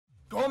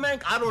Go,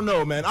 man. I don't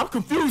know, man. I'm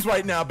confused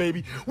right now,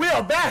 baby. We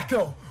are back,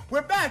 though.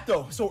 We're back,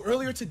 though. So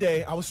earlier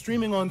today, I was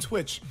streaming on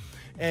Twitch,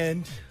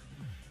 and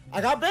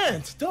I got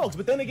banned, dogs.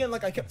 But then again,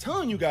 like I kept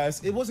telling you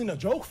guys, it wasn't a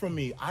joke from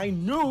me. I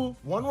knew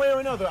one way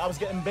or another I was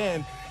getting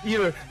banned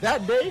either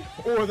that day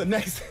or the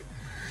next.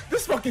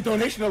 This fucking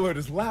donation alert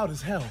is loud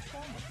as hell.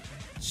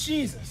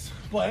 Jesus.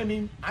 But I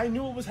mean, I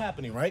knew it was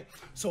happening, right?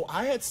 So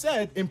I had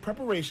said in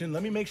preparation,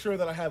 let me make sure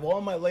that I have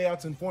all my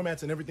layouts and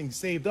formats and everything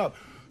saved up.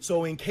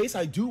 So in case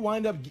I do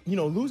wind up,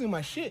 losing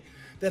my shit,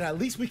 that at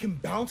least we can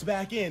bounce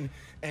back in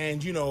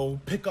and,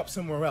 pick up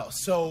somewhere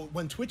else. So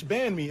when Twitch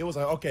banned me, it was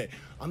like, okay,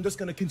 I'm just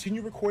going to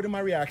continue recording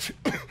my reaction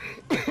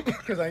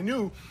because I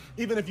knew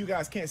even if you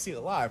guys can't see it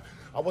live,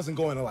 I wasn't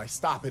going to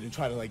stop it and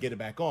try to get it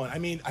back on. I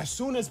mean, as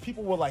soon as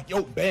people were like,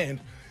 yo,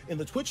 banned in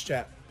the Twitch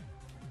chat,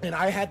 and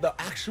I had the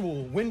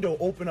actual window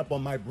open up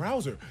on my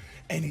browser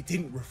and it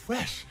didn't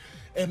refresh.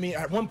 I mean,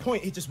 at one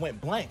point it just went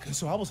blank. And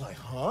so I was like,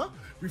 huh?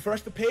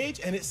 Refresh the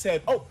page and it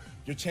said, oh,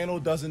 your channel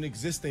doesn't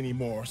exist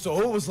anymore. So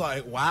it was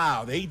like,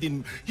 wow, they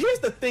didn't. Here's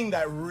the thing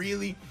that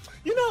really,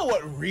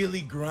 what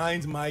really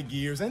grinds my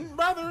gears? And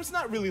rather, it's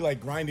not really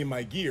like grinding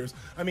my gears.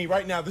 I mean,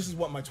 right now, this is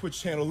what my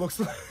Twitch channel looks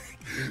like.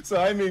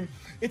 So, I mean,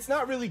 it's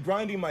not really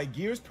grinding my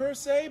gears per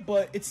se,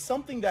 but it's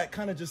something that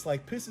kind of just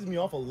pisses me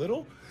off a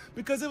little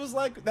because it was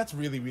like, that's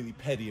really, really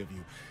petty of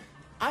you.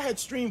 I had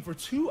streamed for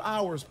 2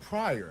 hours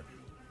prior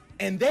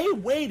and they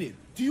waited.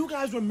 Do you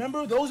guys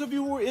remember, those of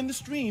you who were in the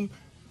stream,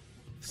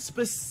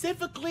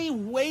 specifically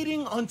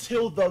waiting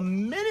until the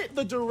minute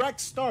the direct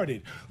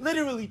started,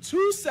 literally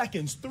 2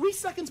 seconds, 3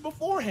 seconds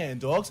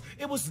beforehand, dogs.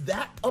 It was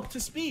that up to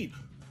speed.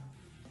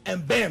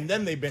 And bam,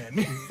 then they banned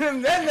me.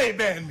 And then they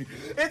banned me.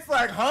 It's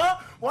like, huh?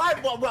 Why?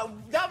 Well,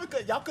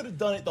 y'all could have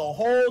done it the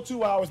whole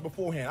 2 hours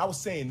beforehand. I was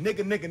saying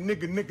nigga, nigga,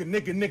 nigga, nigga,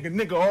 nigga, nigga,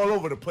 nigga all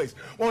over the place.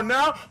 Well,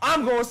 now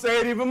I'm gonna say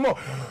it even more.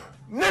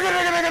 Nigga,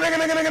 nigga, nigga, nigga,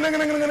 nigga,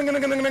 nigga,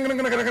 nigga,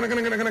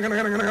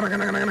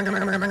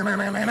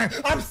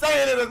 nigga. I'm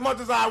saying it as much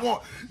as I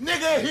want.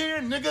 Nigga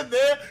here, nigga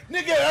there,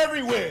 nigga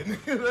everywhere.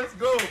 Let's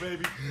go,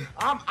 baby.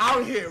 I'm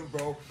out here,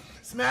 bro.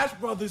 Smash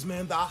Brothers,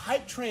 man, the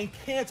hype train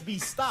can't be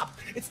stopped.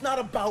 It's not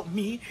about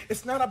me.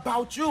 It's not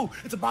about you.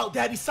 It's about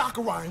Daddy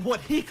Sakurai and what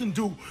he can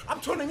do.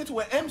 I'm turning into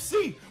an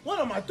MC. What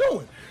am I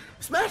doing?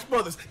 Smash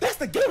Brothers, that's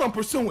the game I'm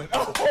pursuing.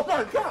 Oh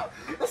my God.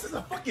 This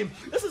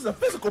is a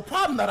physical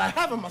problem that I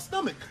have in my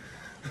stomach.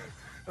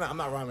 Nah, I'm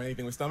not rhyming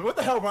anything with stomach. What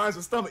the hell rhymes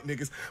with stomach,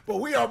 niggas? But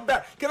we are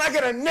back. Can I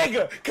get a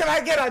nigga? Can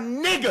I get a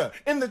nigga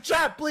in the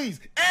chat, please?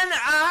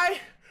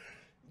 N-I-G-G-A.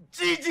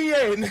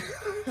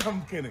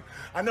 I'm kidding.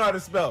 I know how to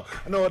spell.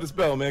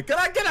 Man. Can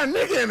I get a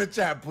nigga in the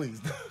chat,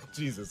 please?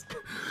 Jesus.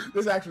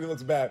 This actually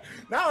looks bad.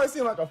 Now I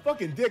seem like a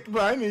fucking dick,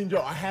 but I mean,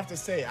 yo, I have to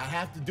say, I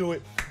have to do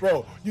it.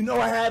 Bro,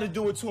 I had to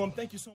do it to him. Thank you so much.